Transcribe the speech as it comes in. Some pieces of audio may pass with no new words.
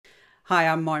Hi,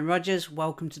 I'm Maureen Rogers.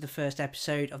 Welcome to the first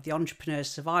episode of the Entrepreneur's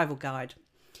Survival Guide.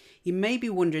 You may be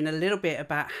wondering a little bit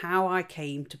about how I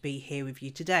came to be here with you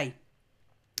today.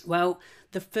 Well,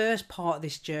 the first part of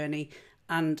this journey,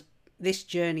 and this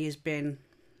journey has been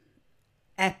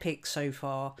epic so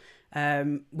far,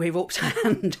 with ups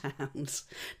and downs,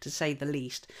 to say the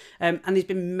least. And there's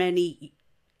been many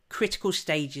critical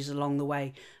stages along the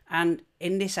way. And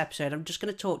in this episode, I'm just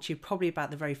going to talk to you probably about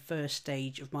the very first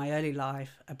stage of my early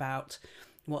life, about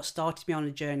what started me on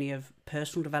a journey of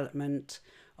personal development,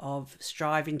 of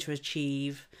striving to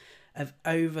achieve, of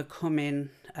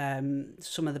overcoming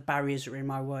some of the barriers that were in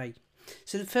my way.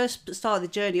 So the first start of the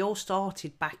journey all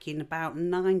started back in about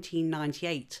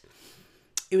 1998.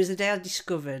 It was the day I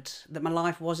discovered that my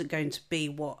life wasn't going to be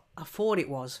what I thought it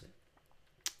was.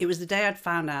 It was the day I'd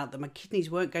found out that my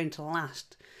kidneys weren't going to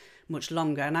last much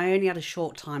longer, and I only had a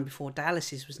short time before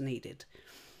dialysis was needed.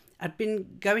 I'd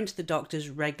been going to the doctors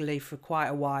regularly for quite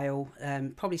a while,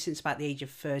 probably since about the age of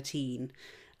 13,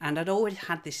 and I'd always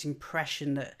had this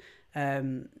impression that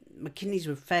my kidneys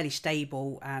were fairly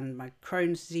stable and my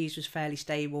Crohn's disease was fairly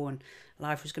stable and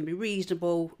life was going to be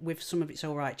reasonable with some of its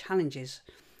alright challenges.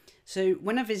 So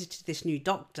when I visited this new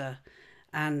doctor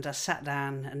and I sat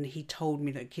down and he told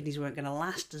me that kidneys weren't going to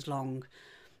last as long,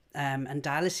 and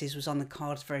dialysis was on the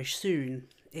cards very soon,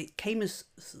 it came as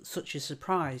such a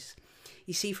surprise.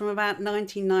 You see, from about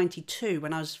 1992,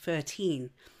 when I was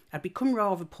 13, I'd become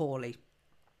rather poorly.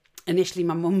 Initially,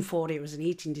 my mum thought it was an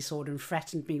eating disorder and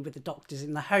threatened me with the doctors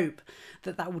in the hope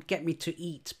that that would get me to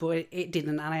eat, but it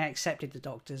didn't, and I accepted the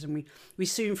doctors, and we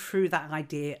soon threw that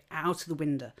idea out of the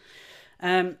window.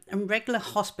 And regular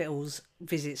hospitals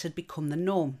visits had become the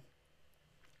norm.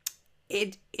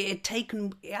 It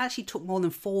actually took more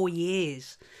than 4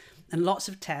 years and lots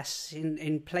of tests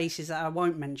in places that I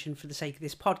won't mention for the sake of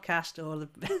this podcast, or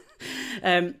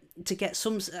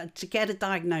to get a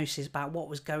diagnosis about what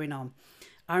was going on.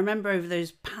 I remember over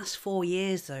those past 4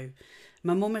 years though,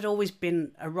 my mum had always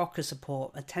been a rock of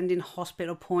support, attending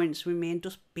hospital appointments with me and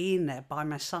just being there by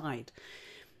my side.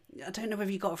 I don't know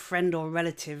whether you've got a friend or a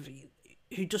relative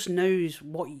who just knows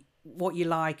what you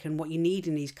like and what you need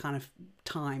in these kind of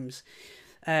times.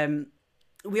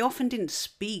 We often didn't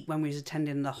speak when we was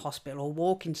attending the hospital or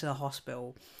walk into the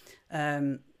hospital.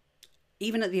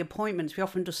 Even at the appointments, we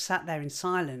often just sat there in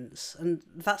silence, and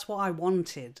that's what I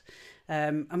wanted.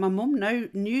 And my mum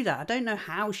knew that. I don't know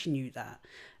how she knew that,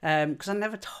 because I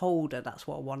never told her that's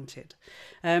what I wanted.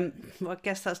 Well, I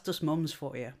guess that's just mums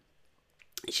for you.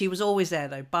 She was always there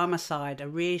though, by my side, a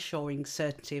reassuring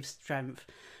certainty of strength,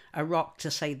 a rock to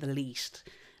say the least.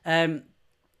 But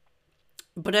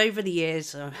over the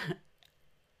years,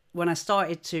 when I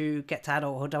started to get to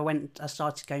adulthood, I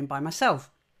started going by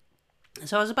myself.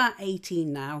 So I was about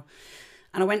 18 now,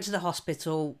 and I went to the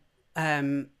hospital,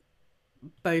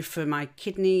 both for my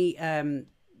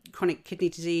chronic kidney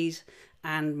disease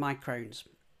and my Crohn's.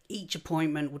 Each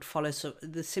appointment would follow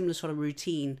the similar sort of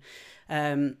routine.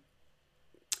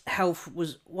 Health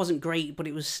wasn't great, but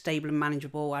it was stable and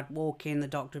manageable. I'd walk in, the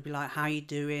doctor would be like, "How you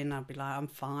doing?" I'd be like, "I'm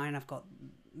fine. I've got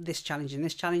this challenge and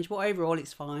this challenge, but overall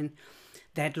it's fine."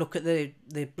 They'd look at the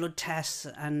blood tests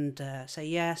and say,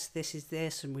 "Yes, this is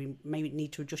this, and we maybe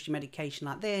need to adjust your medication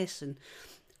like this." And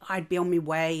I'd be on my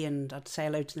way, and I'd say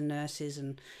hello to the nurses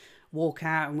and walk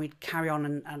out, and we'd carry on.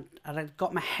 And I'd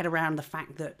got my head around the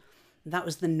fact that that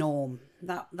was the norm.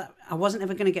 That I wasn't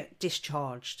ever going to get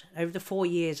discharged. Over the 4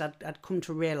 years, I'd come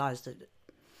to realise that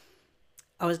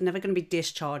I was never going to be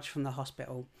discharged from the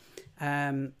hospital,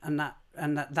 and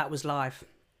that was life.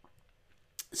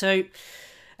 So,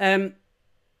 then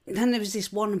there was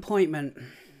this one appointment.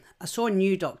 I saw a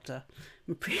new doctor.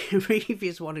 My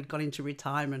previous one had gone into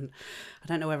retirement. I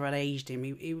don't know whether I'd aged him.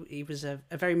 He was a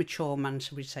very mature man,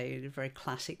 shall we say, a very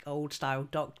classic old style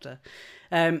doctor.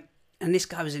 And this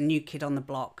guy was a new kid on the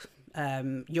block,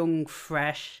 young,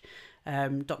 fresh,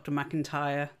 Dr.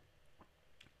 McIntyre.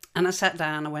 And I sat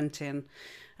down, I went in,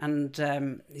 and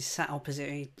he sat opposite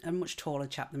me, a much taller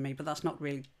chap than me, but that's not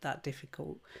really that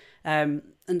difficult. And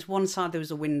to one side there was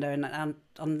a window, and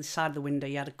on the side of the window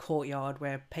you had a courtyard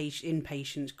where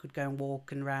inpatients could go and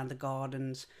walk and around the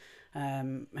gardens.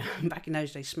 Back in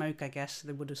those days, smoke, I guess.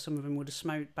 Some of them would have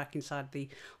smoked back inside the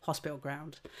hospital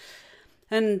ground.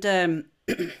 And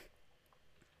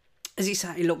as he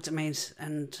sat, he looked at me,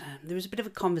 and there was a bit of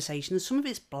a conversation, and some of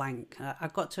it's blank.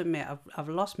 I've got to admit, I've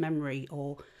lost memory,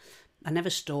 or I never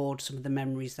stored some of the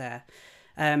memories there.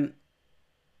 And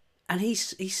he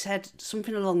said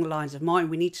something along the lines of, "Martin,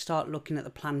 we need to start looking at the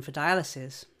plan for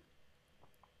dialysis."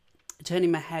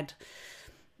 Turning my head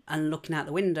and looking out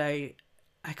the window,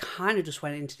 I kind of just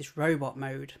went into this robot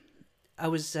mode. I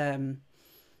was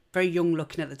very young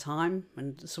looking at the time,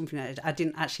 and something that I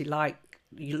didn't actually like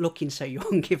looking so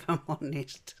young, if I'm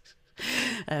honest.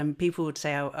 People would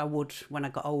say I would when I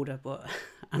got older, but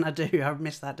and I do. I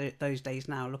miss those days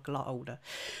now. I look a lot older.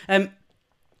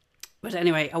 But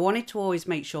anyway, I wanted to always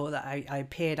make sure that I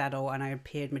appeared adult and I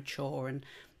appeared mature, and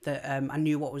that I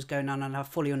knew what was going on and I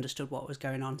fully understood what was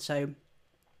going on. So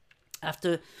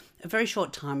after a very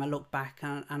short time, I looked back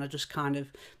and I just kind of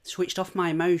switched off my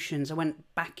emotions. I went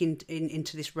back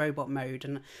into this robot mode,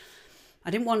 and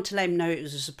I didn't want to let him know it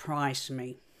was a surprise to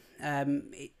me.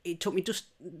 It took me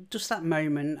just that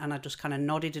moment, and I just kind of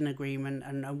nodded in agreement,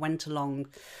 and I went along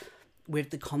with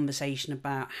the conversation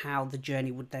about how the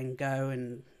journey would then go,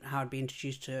 and how I'd be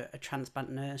introduced to a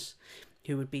transplant nurse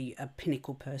who would be a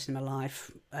pinnacle person in my life.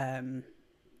 And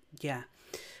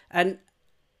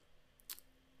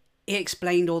he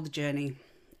explained all the journey,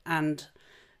 and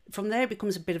from there it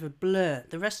becomes a bit of a blur.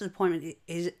 The rest of the appointment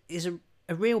is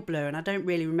a real blur, and I don't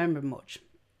really remember much.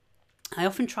 I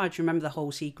often try to remember the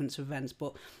whole sequence of events,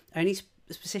 but only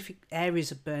specific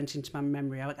areas are burnt into my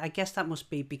memory. I guess that must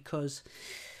be because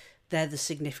they're the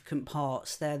significant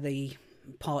parts. They're the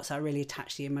parts I really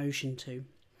attach the emotion to.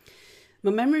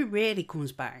 My memory really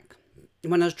comes back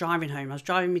when I was driving home. I was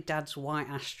driving my dad's white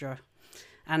Astra,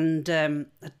 and I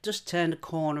just turned a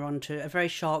corner onto a very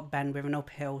sharp bend with an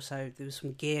uphill, so there was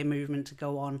some gear movement to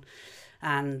go on,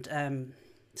 and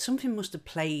something must have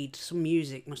played, some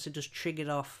music must have just triggered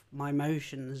off my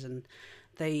emotions, and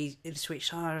it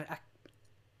switched. I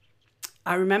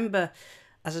remember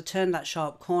as I turned that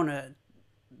sharp corner,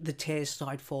 the tears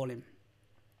started falling.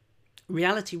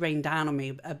 Reality rained down on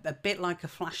me, a bit like a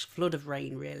flash flood of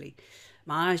rain, really.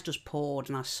 My eyes just poured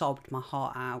and I sobbed my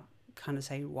heart out, kind of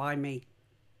saying, why me?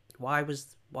 Why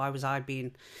was I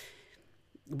being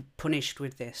punished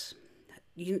with this?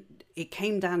 It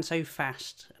came down so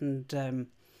fast, and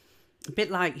a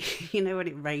bit like, when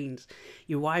it rains,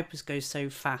 your wipers go so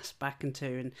fast back and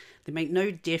to, and they make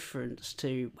no difference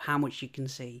to how much you can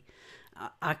see.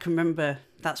 I can remember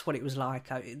that's what it was like.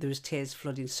 There was tears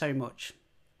flooding so much,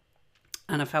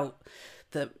 and I felt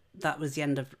that was the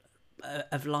end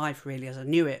of life, really, as I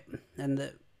knew it, and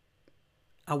that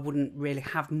I wouldn't really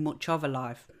have much of a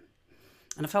life.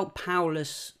 And I felt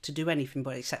powerless to do anything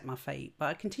but accept my fate. But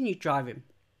I continued driving.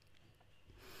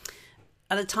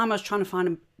 At the time, I was trying to find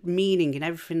a meaning in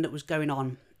everything that was going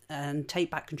on and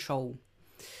take back control.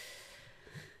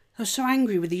 I was so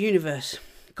angry with the universe,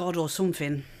 God or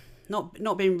something.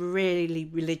 Not being really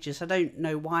religious. I don't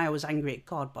know why I was angry at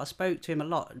God, but I spoke to him a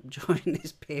lot during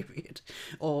this period,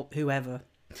 or whoever.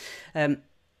 And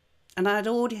I'd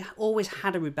always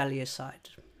had a rebellious side.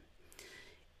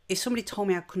 If somebody told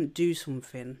me I couldn't do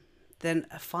something, then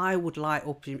a fire would light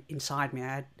up inside me.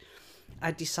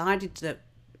 I decided that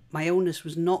my illness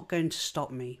was not going to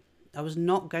stop me. I was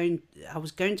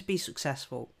going to be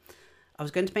successful. I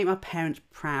was going to make my parents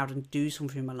proud and do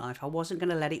something in my life. I wasn't going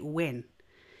to let it win.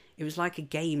 It was like a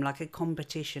game, like a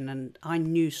competition, and I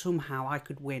knew somehow I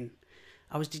could win.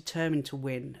 I was determined to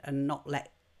win and not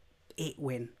let it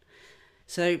win.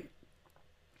 So,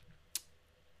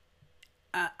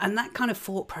 and that kind of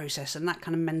thought process and that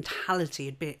kind of mentality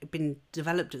had been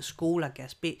developed at school, I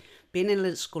guess. Being ill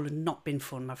at school had not been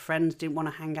fun. My friends didn't want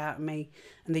to hang out with me,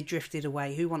 and they drifted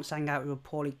away. Who wants to hang out with a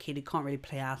poorly kid who can't really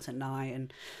play out at night,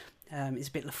 and is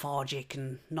a bit lethargic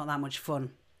and not that much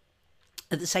fun?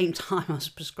 At the same time, I was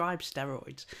prescribed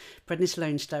steroids,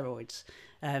 prednisolone steroids,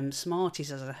 Smarties,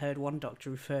 as I heard one doctor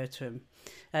refer to them.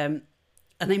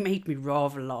 And they made me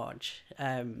rather large,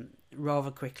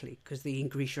 rather quickly, because they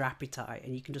increase your appetite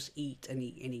and you can just eat and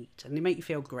eat and eat. And they make you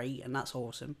feel great, and that's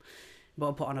awesome.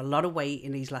 But I put on a lot of weight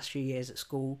in these last few years at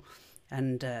school.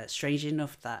 And strangely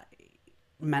enough, that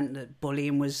meant that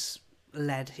bullying was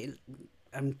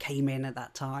and came in at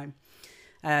that time.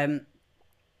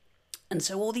 And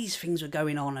so all these things were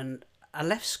going on, and I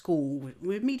left school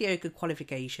with mediocre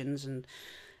qualifications and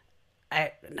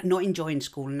not enjoying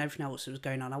school and everything else that was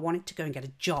going on. I wanted to go and get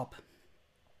a job.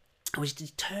 I was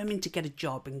determined to get a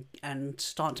job and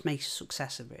start to make a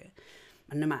success of it.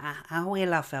 And no matter how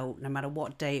ill I felt, no matter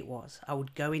what day it was, I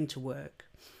would go into work.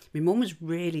 My mum was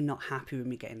really not happy with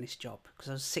me getting this job because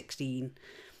I was 16.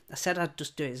 I said I'd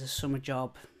just do it as a summer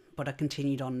job, but I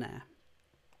continued on there.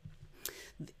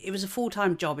 It was a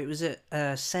full-time job. It was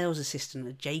a sales assistant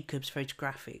at Jacobs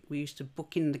Photographic. We used to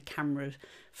book in the camera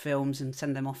films and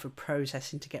send them off for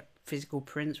processing to get physical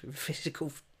prints with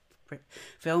physical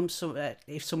films. So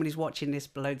if somebody's watching this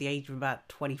below the age of about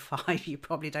 25, you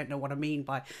probably don't know what I mean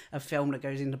by a film that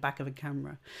goes in the back of a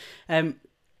camera.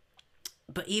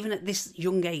 But even at this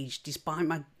young age, despite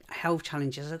my health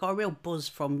challenges, I got a real buzz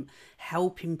from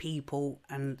helping people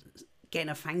and getting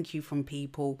a thank you from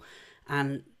people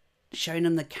and showing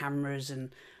them the cameras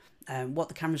and what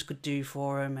the cameras could do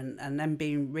for them, and then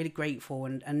being really grateful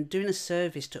and doing a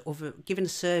service to giving a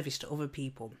service to other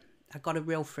people. I got a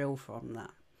real thrill from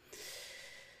that.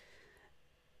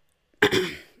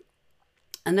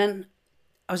 And then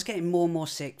I was getting more and more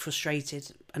sick,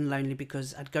 frustrated and lonely,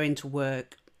 because I'd go into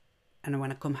work and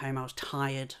when I come home I was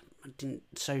tired. I didn't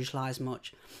socialise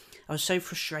much. I was so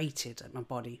frustrated at my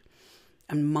body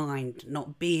and mind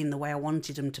not being the way I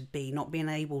wanted them to be, not being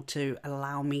able to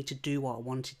allow me to do what I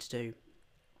wanted to do.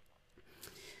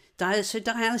 So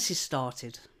dialysis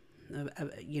started,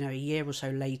 a year or so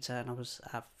later, and I was,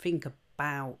 I think,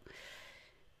 about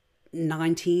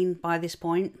 19 by this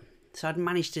point. So I'd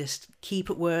managed to keep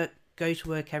at work, go to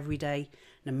work every day,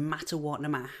 no matter what, no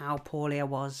matter how poorly I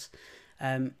was.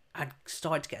 I'd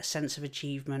started to get a sense of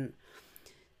achievement.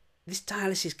 This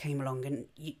dialysis came along, and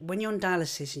when you're on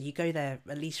dialysis and you go there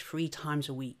at least 3 times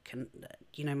a week, and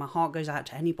my heart goes out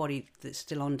to anybody that's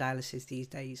still on dialysis these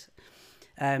days.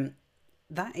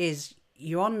 That is,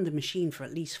 you're on the machine for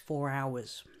at least 4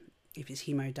 hours if it's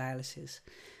hemodialysis.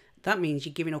 That means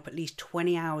you're giving up at least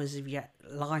 20 hours of your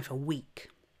life a week.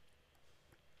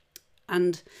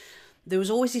 And there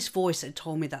was always this voice that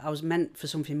told me that I was meant for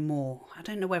something more. I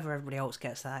don't know whether everybody else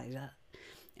gets that.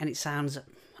 And it sounds,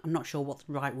 I'm not sure what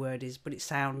the right word is, but it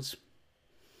sounds,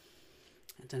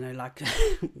 I don't know, like...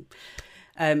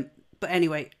 but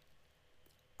anyway,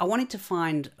 I wanted to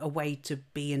find a way to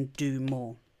be and do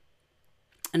more.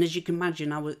 And as you can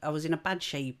imagine, I was in a bad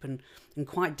shape and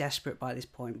quite desperate by this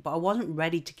point. But I wasn't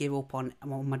ready to give up on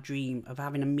my dream of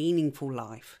having a meaningful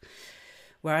life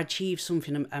where I achieved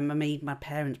something and I made my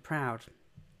parents proud.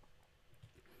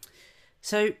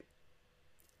 So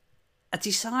I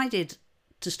decided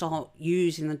to start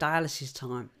using the dialysis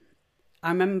time. I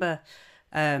remember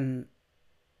going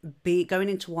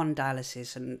into one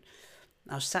dialysis, and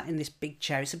I was sat in this big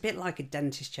chair. It's a bit like a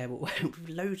dentist chair, but with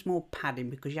loads more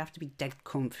padding, because you have to be dead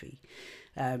comfy,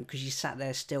 because you sat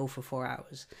there still for 4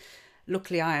 hours.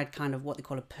 Luckily, I had kind of what they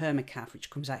call a permacath, which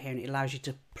comes out here and it allows you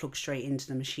to plug straight into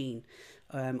the machine.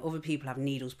 Other people have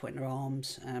needles put in their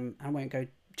arms. I won't go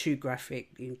too graphic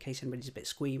in case anybody's a bit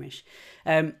squeamish.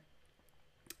 I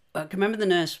can remember the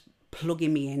nurse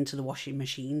plugging me into the washing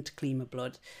machine to clean my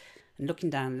blood, and looking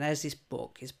down, and there's this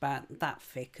book. It's about that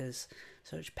thick, as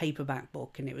such paperback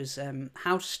book, and it was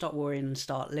How to Stop Worrying and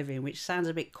Start Living, which sounds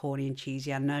a bit corny and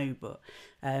cheesy, I know, but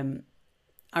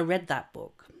I read that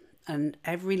book, and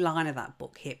every line of that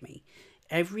book hit me.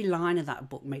 Every line of that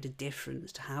book made a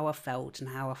difference to how I felt and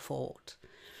how I thought.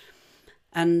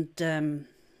 And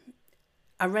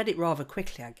I read it rather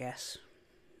quickly, I guess.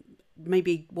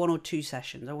 Maybe 1 or 2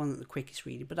 sessions. I wasn't the quickest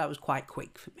reader, but that was quite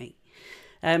quick for me.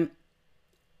 And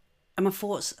my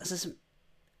thoughts,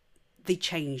 they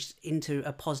changed into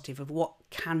a positive of what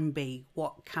can be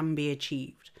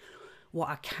achieved, what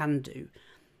I can do.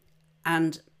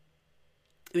 And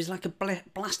it was like a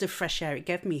blast of fresh air. It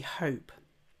gave me hope.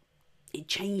 It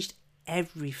changed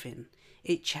everything.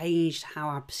 It changed how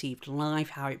I perceived life,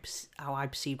 how I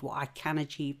perceived what I can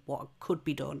achieve, what could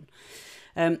be done.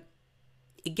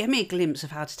 It gave me a glimpse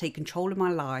of how to take control of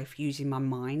my life using my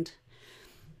mind,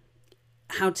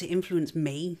 how to influence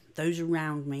me, those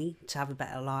around me, to have a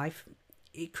better life.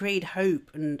 It created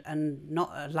hope and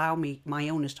not allow my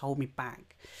illness to hold me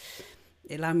back.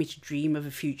 It allowed me to dream of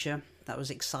a future that I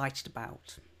was excited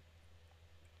about.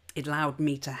 It allowed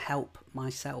me to help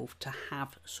myself to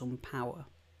have some power.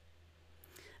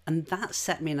 And that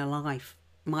set me in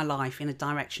my life in a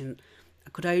direction I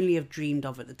could only have dreamed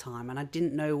of at the time, and I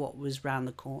didn't know what was round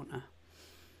the corner.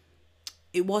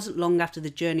 It wasn't long after the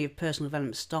journey of personal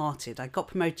development started, I got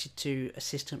promoted to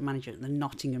assistant manager at the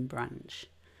Nottingham branch.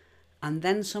 And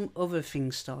then some other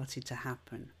things started to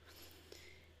happen,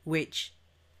 which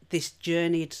this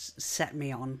journey had set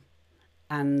me on,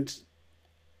 and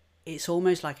it's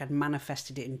almost like I'd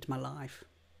manifested it into my life.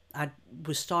 I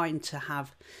was starting to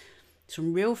have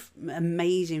some real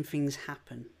amazing things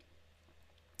happen.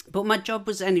 But my job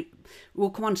was, we'll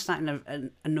come on to that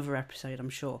in another episode, I'm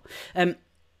sure.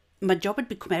 My job had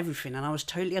become everything, and I was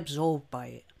totally absorbed by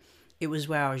it. It was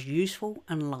where I was useful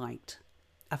and liked.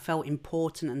 I felt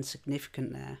important and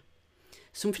significant there.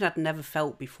 Something I'd never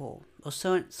felt before, or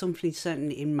something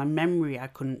certainly in my memory I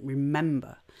couldn't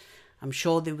remember. I'm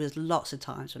sure there was lots of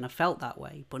times when I felt that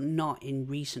way, but not in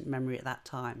recent memory at that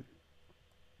time.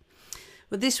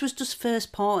 But this was just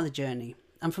first part of the journey,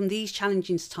 and from these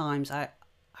challenging times I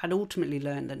had ultimately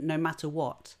learned that no matter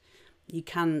what, you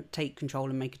can take control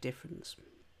and make a difference.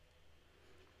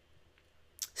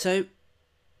 So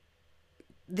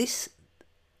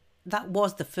that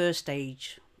was the first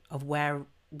stage of where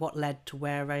what led to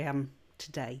where I am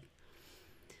today.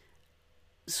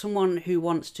 Someone who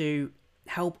wants to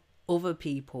help other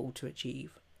people to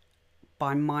achieve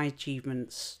by my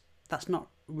achievements, that's not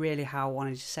really how I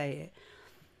wanted to say it.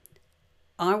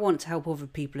 I want to help other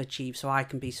people achieve so I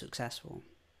can be successful.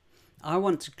 I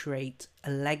want to create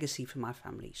a legacy for my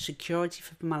family, security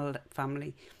for my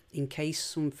family in case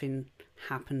something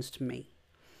happens to me.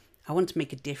 I want to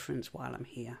make a difference while I'm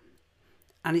here.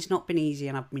 And it's not been easy,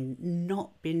 and I've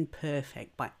not been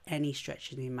perfect by any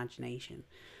stretch of the imagination.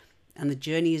 And the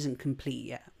journey isn't complete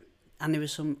yet. And there were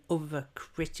some other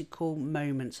critical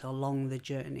moments along the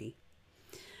journey.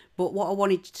 But what I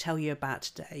wanted to tell you about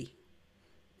today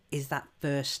is that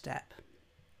first step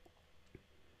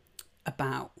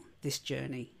about this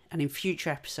journey. And in future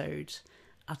episodes,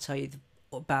 I'll tell you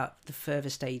about the further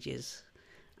stages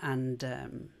and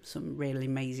some really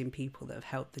amazing people that have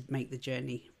helped make the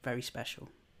journey very special.